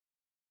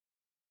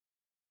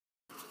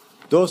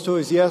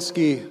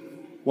Dostoevsky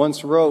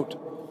once wrote,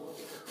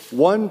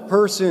 "One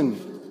person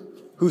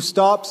who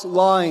stops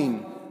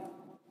lying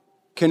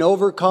can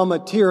overcome a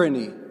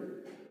tyranny."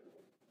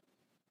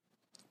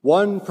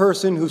 One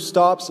person who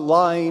stops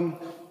lying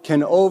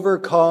can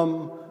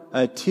overcome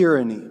a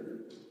tyranny.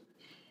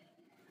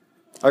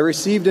 I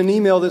received an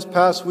email this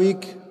past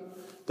week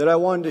that I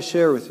wanted to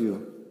share with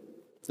you.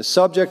 The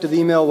subject of the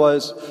email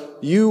was,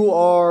 "You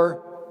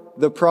are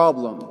the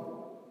problem."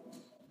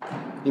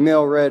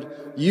 Email read,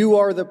 "You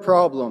are the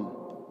problem.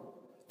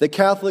 The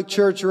Catholic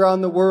Church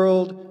around the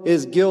world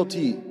is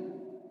guilty.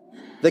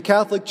 The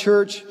Catholic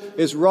Church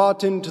is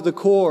rotten to the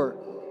core,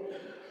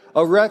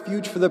 a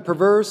refuge for the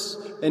perverse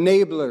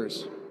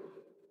enablers,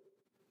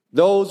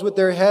 those with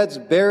their heads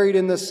buried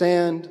in the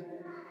sand,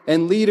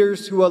 and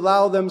leaders who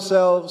allow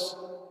themselves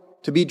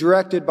to be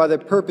directed by the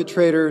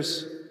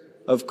perpetrators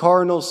of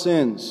carnal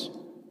sins."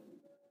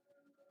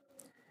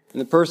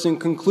 And the person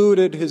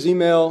concluded his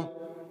email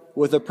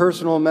with a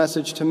personal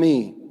message to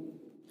me.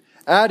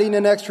 "Adding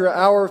an extra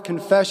hour of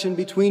confession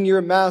between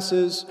your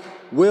masses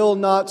will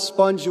not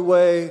sponge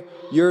away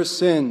your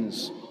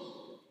sins."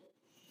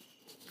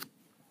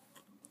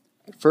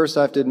 At first,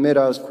 I have to admit,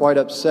 I was quite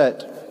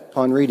upset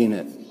upon reading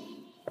it.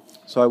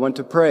 So I went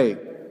to pray,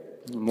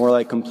 more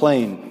like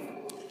complain.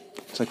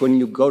 It's like when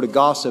you go to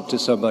gossip to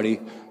somebody,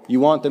 you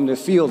want them to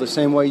feel the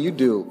same way you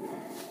do.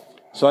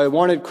 So I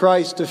wanted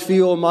Christ to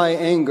feel my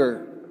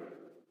anger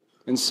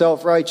and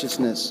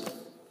self-righteousness.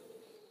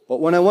 But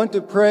when I went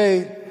to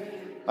pray,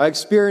 I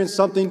experienced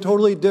something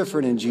totally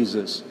different in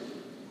Jesus.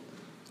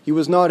 He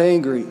was not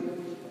angry.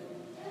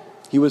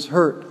 He was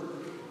hurt.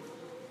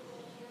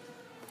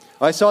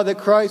 I saw that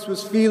Christ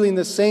was feeling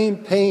the same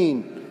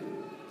pain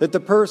that the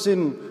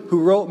person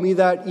who wrote me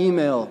that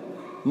email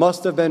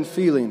must have been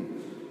feeling.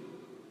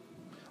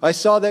 I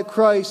saw that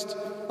Christ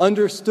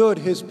understood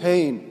his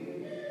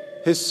pain,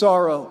 his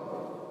sorrow,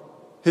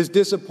 his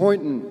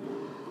disappointment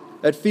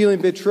at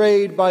feeling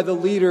betrayed by the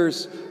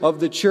leaders of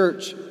the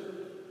church.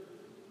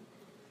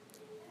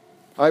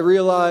 I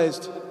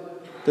realized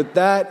that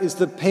that is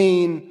the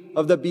pain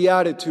of the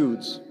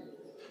Beatitudes,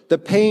 the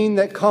pain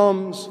that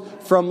comes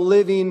from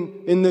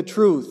living in the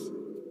truth.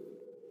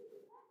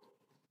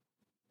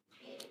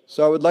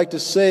 So I would like to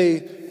say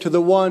to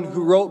the one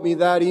who wrote me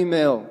that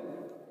email,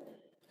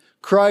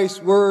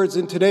 Christ's words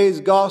in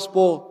today's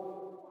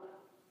gospel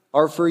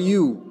are for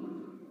you.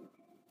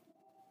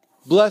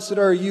 Blessed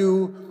are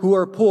you who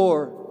are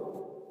poor.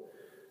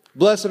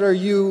 Blessed are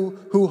you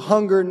who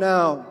hunger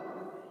now.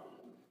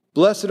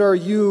 Blessed are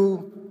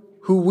you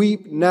who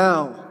weep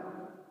now.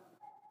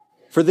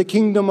 For the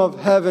kingdom of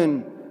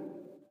heaven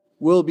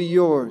will be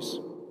yours.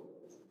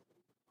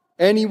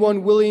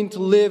 Anyone willing to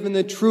live in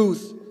the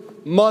truth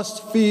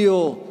must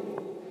feel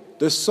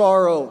the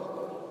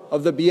sorrow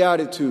of the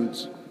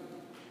Beatitudes.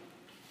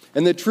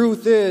 And the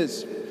truth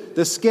is,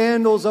 the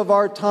scandals of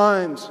our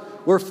times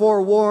were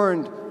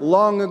forewarned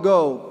long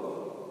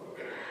ago.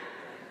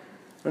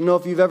 I don't know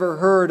if you've ever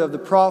heard of the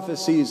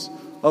prophecies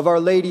of Our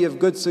Lady of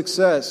Good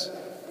Success.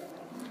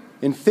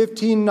 In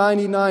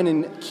 1599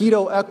 in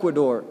Quito,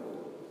 Ecuador,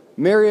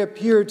 Mary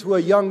appeared to a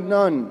young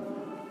nun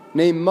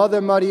named Mother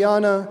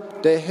Mariana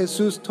de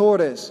Jesus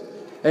Torres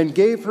and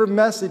gave her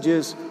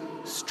messages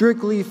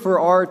strictly for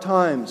our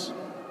times.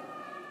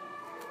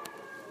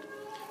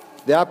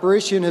 The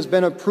apparition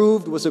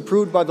was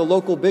approved by the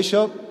local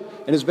bishop,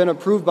 and has been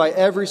approved by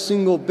every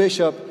single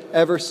bishop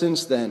ever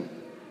since then.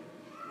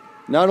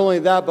 Not only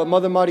that, but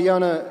Mother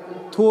Mariana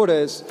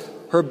Torres,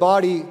 her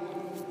body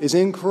is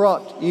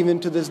incorrupt even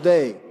to this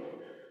day.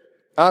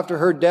 After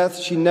her death,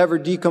 she never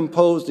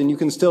decomposed, and you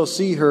can still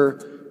see her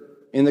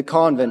in the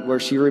convent where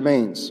she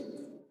remains.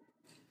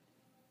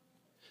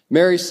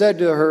 Mary said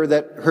to her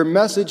that her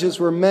messages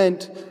were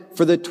meant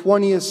for the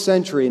 20th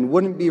century and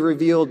wouldn't be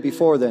revealed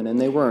before then, and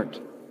they weren't.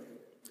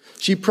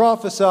 She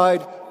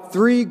prophesied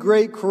 3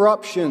 great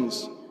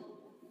corruptions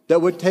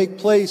that would take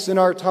place in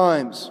our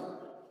times.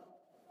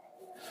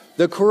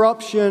 The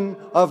corruption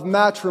of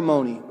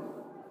matrimony,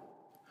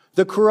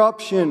 the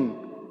corruption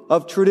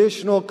of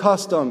traditional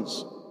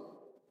customs,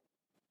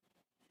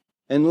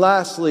 and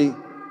lastly,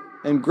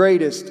 and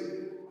greatest,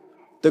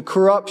 the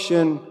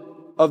corruption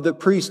of the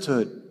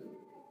priesthood.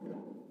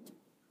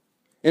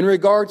 In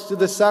regards to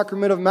the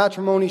sacrament of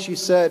matrimony, she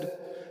said,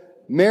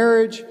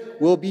 marriage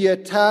will be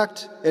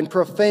attacked and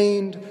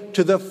profaned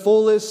to the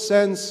fullest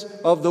sense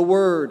of the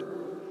word.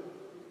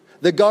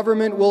 The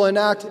government will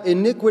enact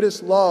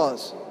iniquitous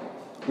laws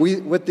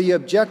with the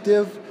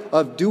objective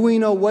of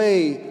doing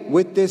away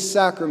with this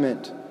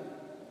sacrament,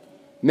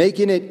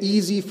 making it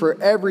easy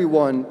for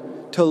everyone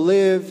to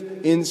live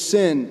in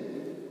sin.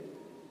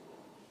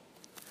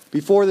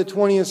 Before the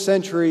 20th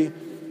century,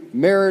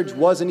 marriage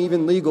wasn't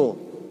even legal,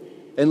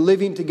 and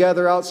living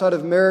together outside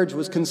of marriage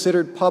was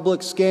considered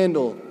public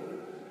scandal.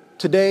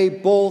 Today,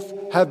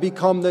 both have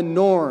become the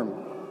norm.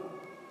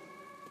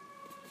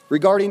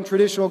 Regarding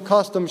traditional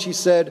customs, she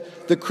said,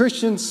 the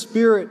Christian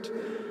spirit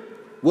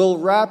will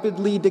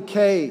rapidly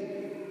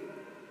decay,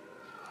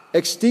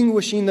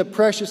 extinguishing the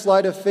precious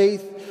light of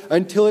faith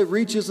until it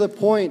reaches a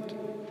point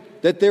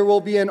that there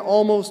will be an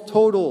almost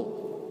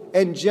total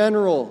and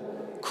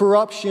general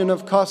corruption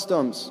of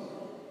customs.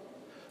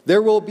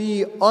 There will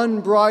be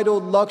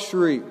unbridled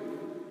luxury.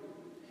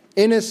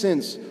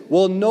 Innocence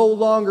will no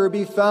longer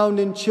be found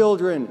in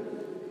children,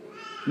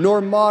 nor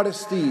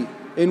modesty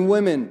in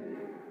women.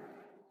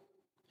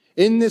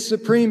 In this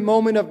supreme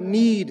moment of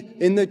need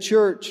in the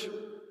church,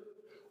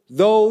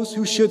 those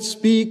who should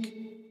speak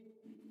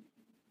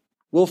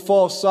will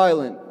fall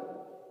silent.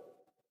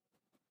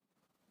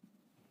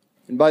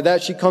 And by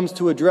that she comes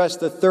to address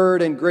the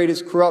third and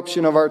greatest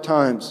corruption of our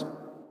times,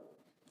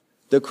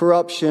 the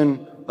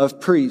corruption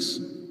of priests.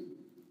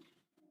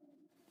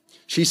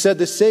 She said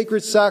the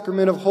sacred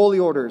sacrament of holy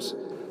orders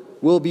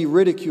will be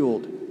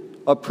ridiculed,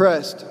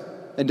 oppressed,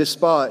 and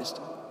despised.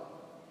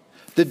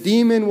 The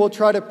demon will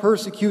try to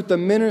persecute the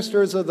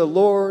ministers of the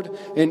Lord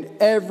in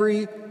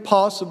every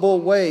possible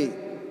way,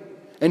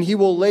 and he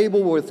will labor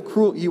with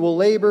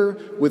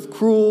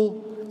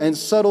cruel and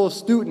subtle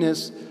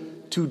astuteness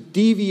to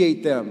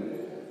deviate them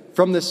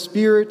from the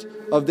spirit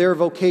of their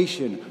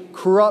vocation,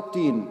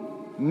 corrupting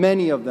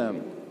many of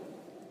them.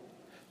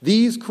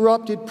 These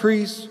corrupted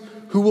priests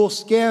who will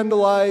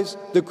scandalize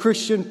the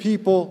Christian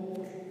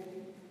people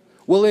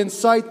will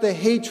incite the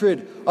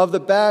hatred of the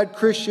bad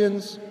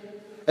Christians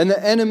and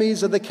the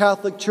enemies of the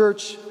Catholic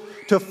Church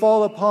to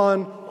fall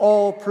upon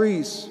all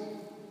priests.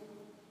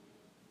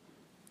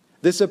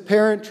 This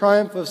apparent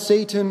triumph of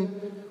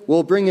Satan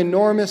will bring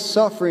enormous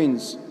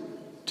sufferings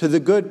to the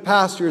good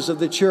pastors of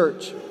the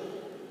church.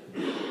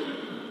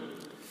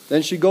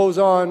 Then she goes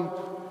on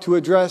to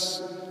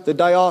address the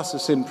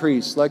diocesan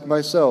priests like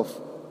myself.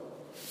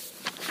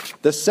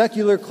 The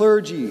secular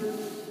clergy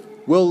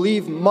will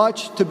leave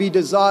much to be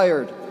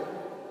desired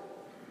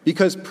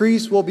because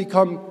priests will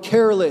become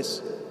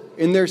careless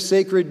in their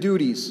sacred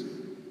duties.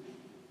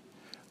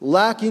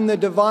 Lacking the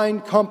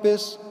divine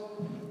compass,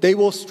 they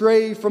will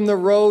stray from the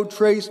road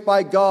traced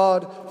by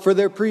God for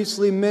their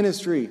priestly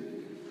ministry,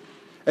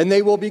 and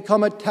they will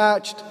become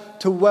attached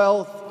to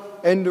wealth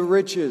and to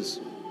riches.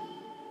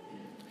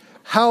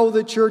 How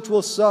the church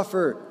will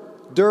suffer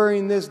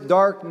during this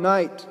dark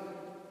night.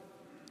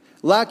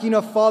 Lacking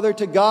a father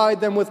to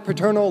guide them with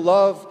paternal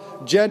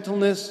love,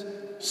 gentleness,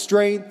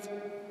 strength,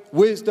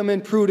 wisdom,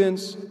 and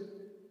prudence,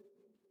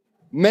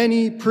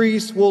 many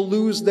priests will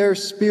lose their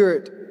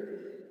spirit,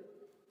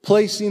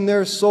 placing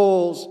their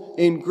souls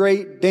in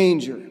great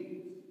danger.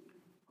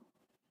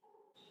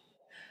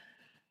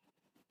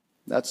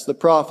 That's the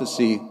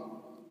prophecy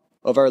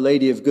of Our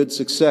Lady of Good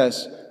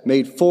Success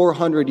made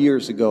 400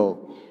 years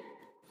ago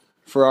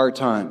for our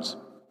times.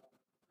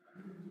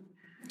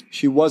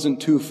 She wasn't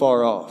too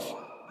far off.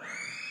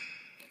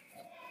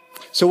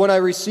 So when I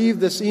received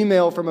this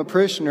email from a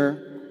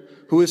parishioner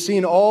who has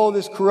seen all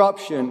this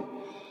corruption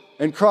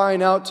and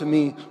crying out to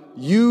me,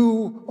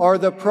 "You are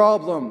the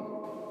problem,"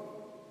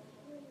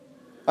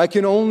 I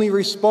can only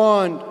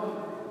respond,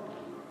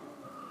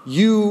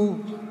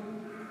 "You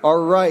are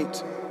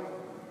right.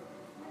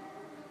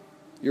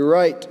 You're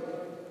right."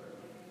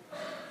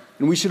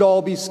 And we should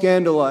all be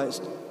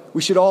scandalized.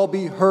 We should all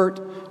be hurt.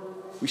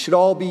 We should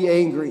all be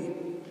angry.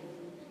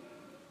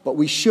 But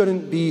we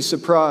shouldn't be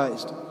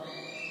surprised,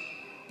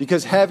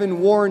 because heaven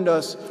warned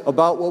us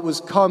about what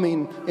was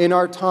coming in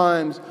our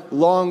times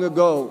long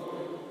ago.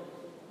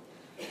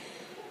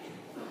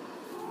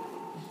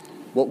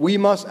 What we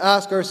must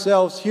ask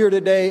ourselves here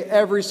today,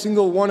 every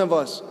single one of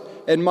us,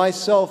 and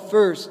myself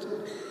first,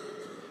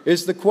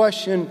 is the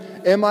question,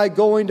 am I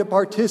going to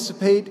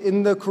participate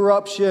in the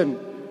corruption?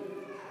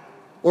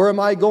 Or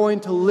am I going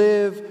to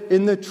live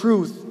in the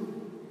truth?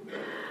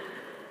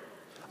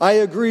 I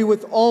agree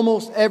with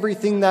almost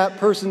everything that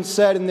person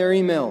said in their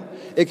email,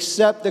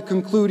 except the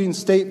concluding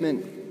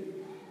statement.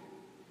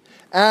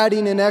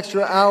 Adding an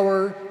extra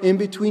hour in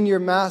between your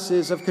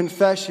masses of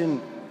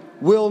confession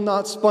will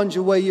not sponge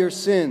away your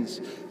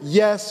sins.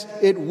 Yes,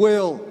 it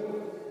will.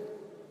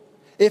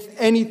 If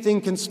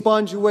anything can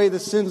sponge away the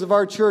sins of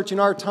our church in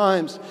our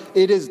times,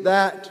 it is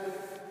that.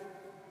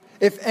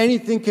 If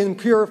anything can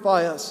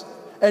purify us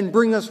and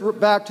bring us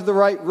back to the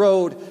right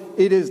road,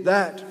 it is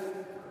that.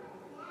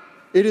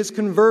 It is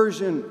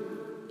conversion.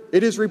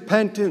 It is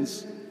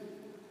repentance.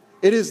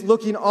 It is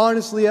looking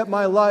honestly at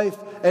my life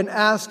and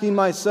asking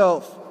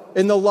myself,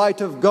 in the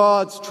light of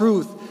God's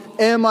truth,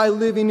 am I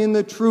living in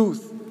the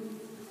truth?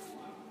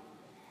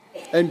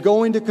 And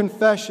going to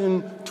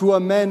confession to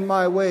amend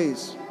my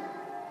ways.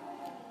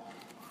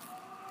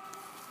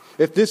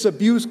 If this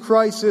abuse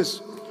crisis,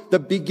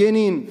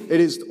 it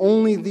is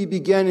only the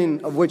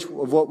beginning of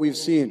what we've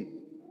seen.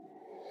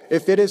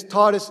 If it has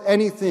taught us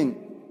anything,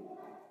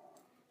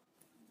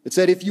 it's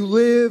that if you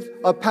live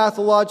a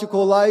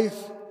pathological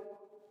life,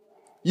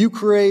 you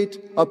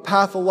create a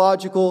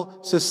pathological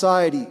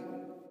society.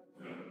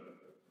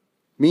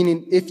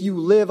 Meaning, if you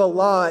live a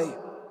lie,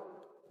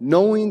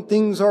 knowing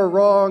things are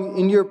wrong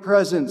in your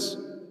presence,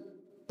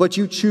 but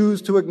you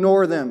choose to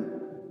ignore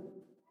them,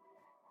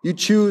 you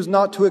choose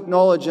not to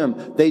acknowledge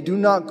them, they do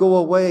not go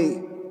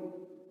away.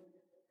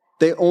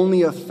 They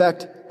only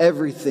affect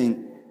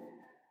everything.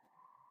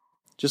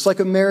 Just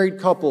like a married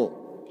couple,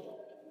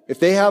 if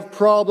they have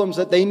problems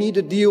that they need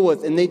to deal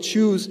with and they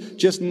choose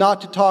just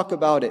not to talk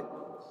about it,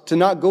 to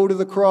not go to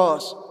the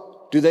cross,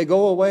 do they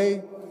go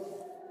away?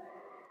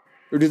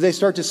 Or do they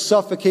start to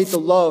suffocate the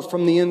love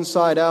from the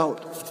inside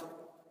out?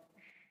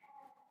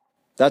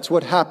 That's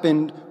what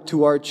happened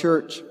to our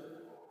church.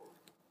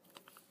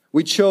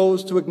 We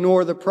chose to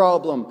ignore the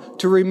problem,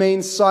 to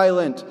remain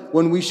silent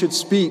when we should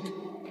speak.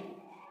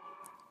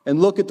 And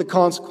look at the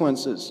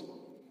consequences.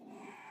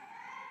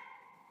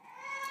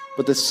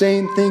 But the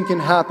same thing can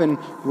happen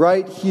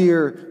right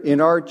here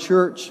in our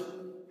church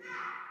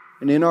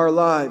and in our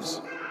lives.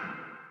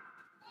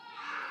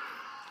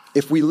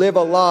 If we live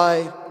a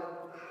lie,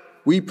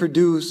 we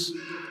produce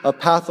a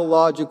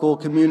pathological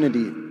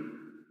community.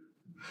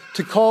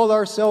 To call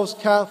ourselves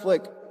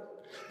Catholic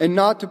and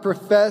not to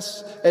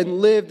profess and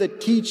live the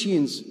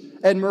teachings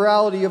and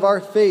morality of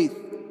our faith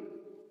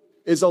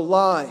is a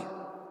lie.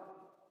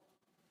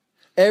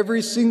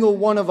 Every single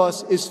one of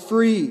us is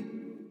free.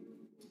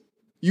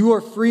 You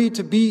are free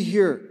to be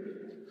here.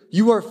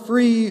 You are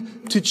free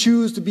to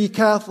choose to be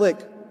Catholic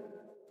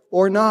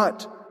or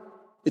not.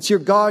 It's your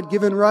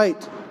God-given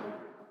right.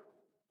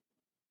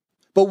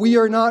 But we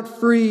are not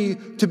free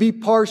to be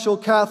partial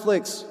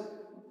Catholics.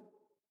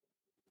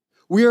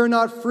 We are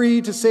not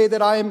free to say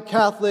that I am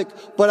Catholic,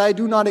 but I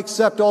do not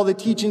accept all the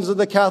teachings of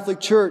the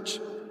Catholic Church.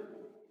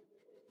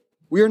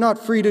 We are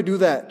not free to do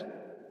that.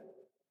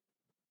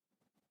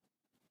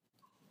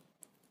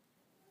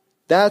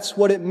 That's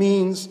what it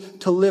means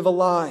to live a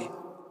lie.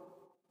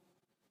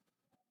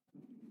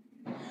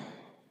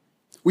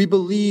 We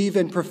believe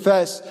and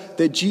profess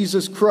that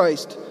Jesus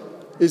Christ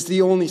is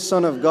the only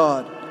Son of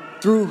God,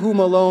 through whom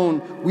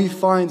alone we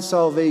find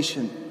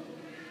salvation.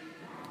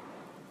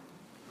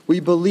 We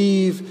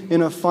believe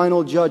in a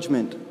final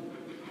judgment,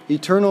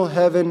 eternal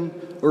heaven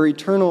or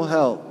eternal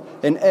hell,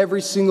 and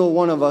every single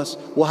one of us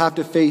will have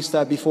to face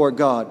that before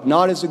God,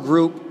 not as a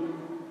group,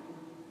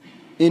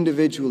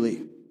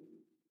 individually.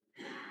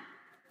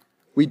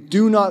 We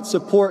do not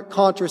support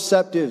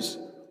contraceptives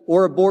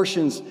or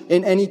abortions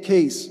in any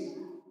case.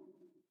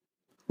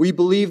 We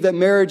believe that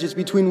marriage is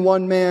between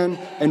one man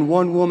and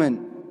one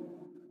woman.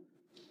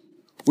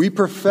 We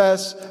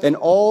profess an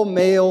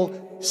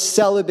all-male,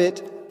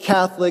 celibate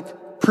Catholic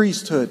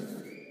priesthood.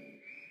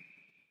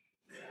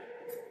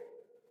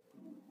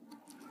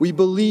 We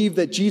believe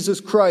that Jesus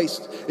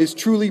Christ is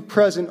truly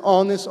present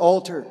on this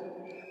altar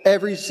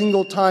every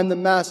single time the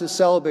Mass is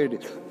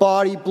celebrated.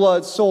 Body,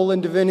 blood, soul,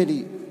 and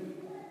divinity.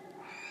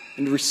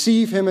 And to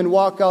receive Him and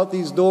walk out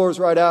these doors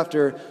right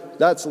after,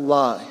 that's a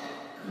lie.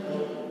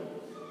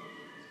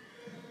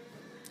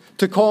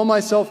 To call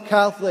myself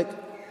Catholic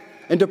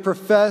and to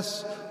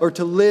profess or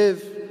to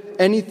live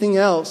anything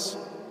else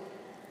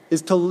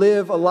is to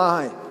live a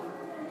lie.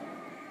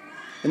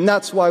 And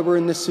that's why we're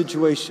in this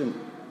situation.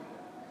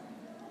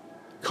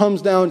 It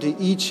comes down to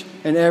each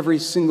and every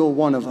single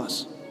one of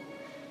us.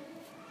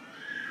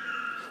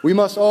 We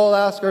must all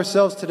ask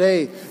ourselves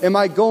today, am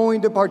I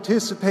going to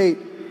participate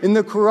in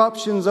the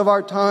corruptions of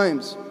our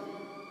times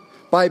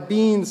by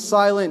being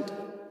silent,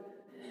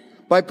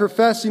 by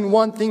professing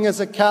one thing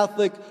as a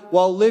Catholic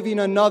while living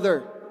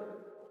another?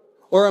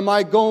 Or am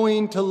I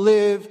going to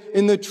live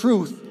in the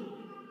truth?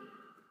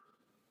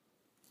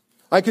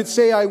 I could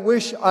say I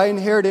wish I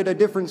inherited a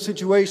different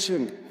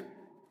situation.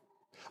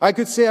 I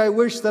could say I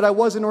wish that I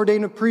wasn't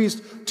ordained a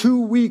priest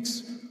 2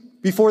 weeks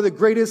before the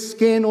greatest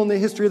scandal in the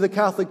history of the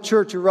Catholic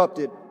Church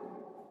erupted.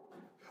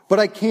 But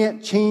I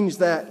can't change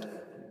that.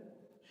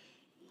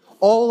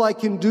 All I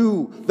can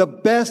do, the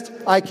best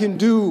I can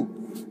do,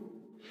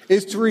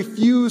 is to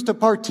refuse to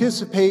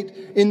participate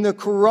in the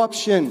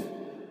corruption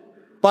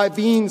by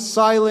being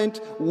silent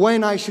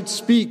when I should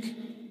speak.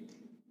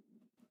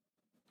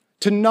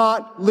 To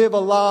not live a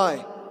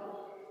lie.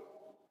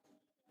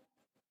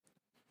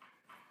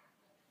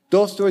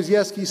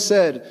 Dostoevsky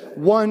said,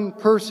 one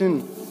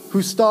person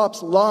who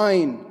stops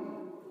lying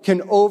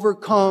can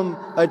overcome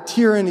a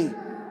tyranny.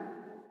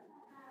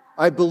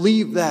 I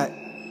believe that.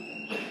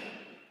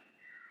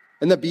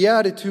 And the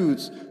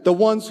Beatitudes, the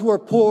ones who are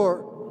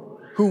poor,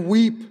 who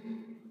weep,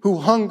 who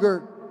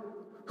hunger,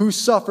 who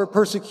suffer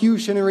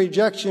persecution and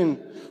rejection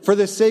for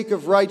the sake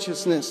of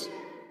righteousness,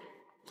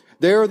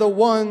 they are the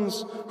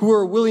ones who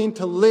are willing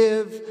to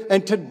live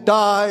and to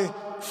die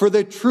for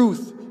the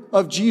truth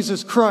of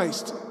Jesus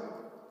Christ.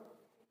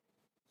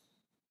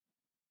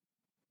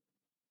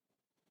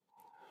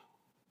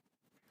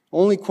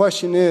 Only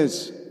question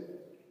is,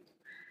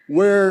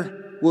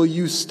 where will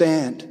you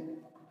stand?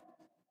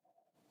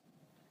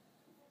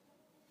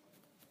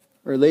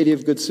 Our Lady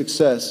of Good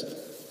Success,